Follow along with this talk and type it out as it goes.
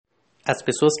As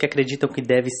pessoas que acreditam que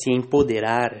devem se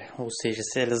empoderar, ou seja,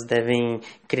 se elas devem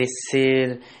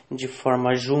crescer de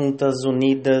forma juntas,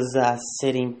 unidas a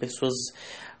serem pessoas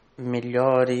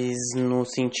melhores no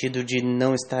sentido de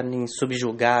não estarem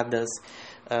subjugadas,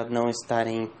 a não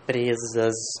estarem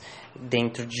presas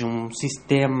dentro de um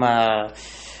sistema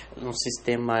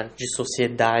de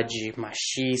sociedade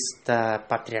machista,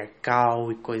 patriarcal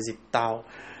e coisa e tal.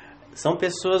 São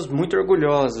pessoas muito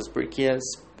orgulhosas, porque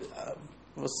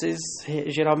vocês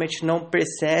geralmente não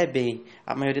percebem,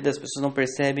 a maioria das pessoas não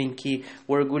percebem que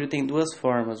o orgulho tem duas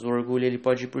formas. O orgulho ele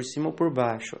pode ir por cima ou por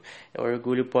baixo. O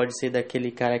orgulho pode ser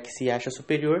daquele cara que se acha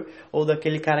superior ou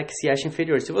daquele cara que se acha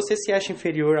inferior. Se você se acha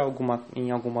inferior em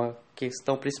alguma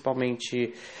questão,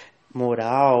 principalmente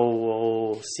moral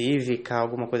ou cívica,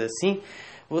 alguma coisa assim,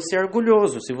 você é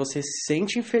orgulhoso. Se você se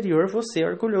sente inferior, você é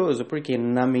orgulhoso. Porque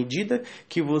na medida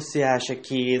que você acha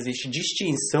que existe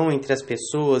distinção entre as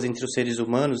pessoas, entre os seres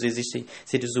humanos, existem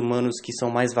seres humanos que são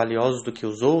mais valiosos do que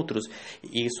os outros,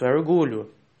 isso é orgulho,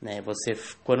 né?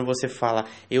 Quando você fala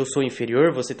eu sou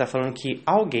inferior, você está falando que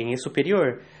alguém é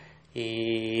superior.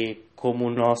 E como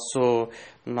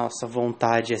nossa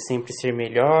vontade é sempre ser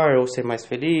melhor ou ser mais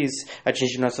feliz,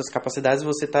 atingir nossas capacidades,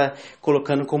 você está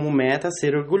colocando como meta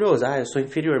ser orgulhoso. Eu sou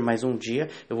inferior, mas um dia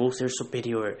eu vou ser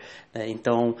superior.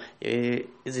 Então,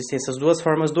 existem essas duas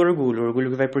formas do orgulho. O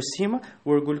orgulho que vai por cima,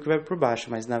 o orgulho que vai por baixo.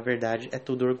 Mas, na verdade, é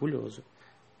tudo orgulhoso.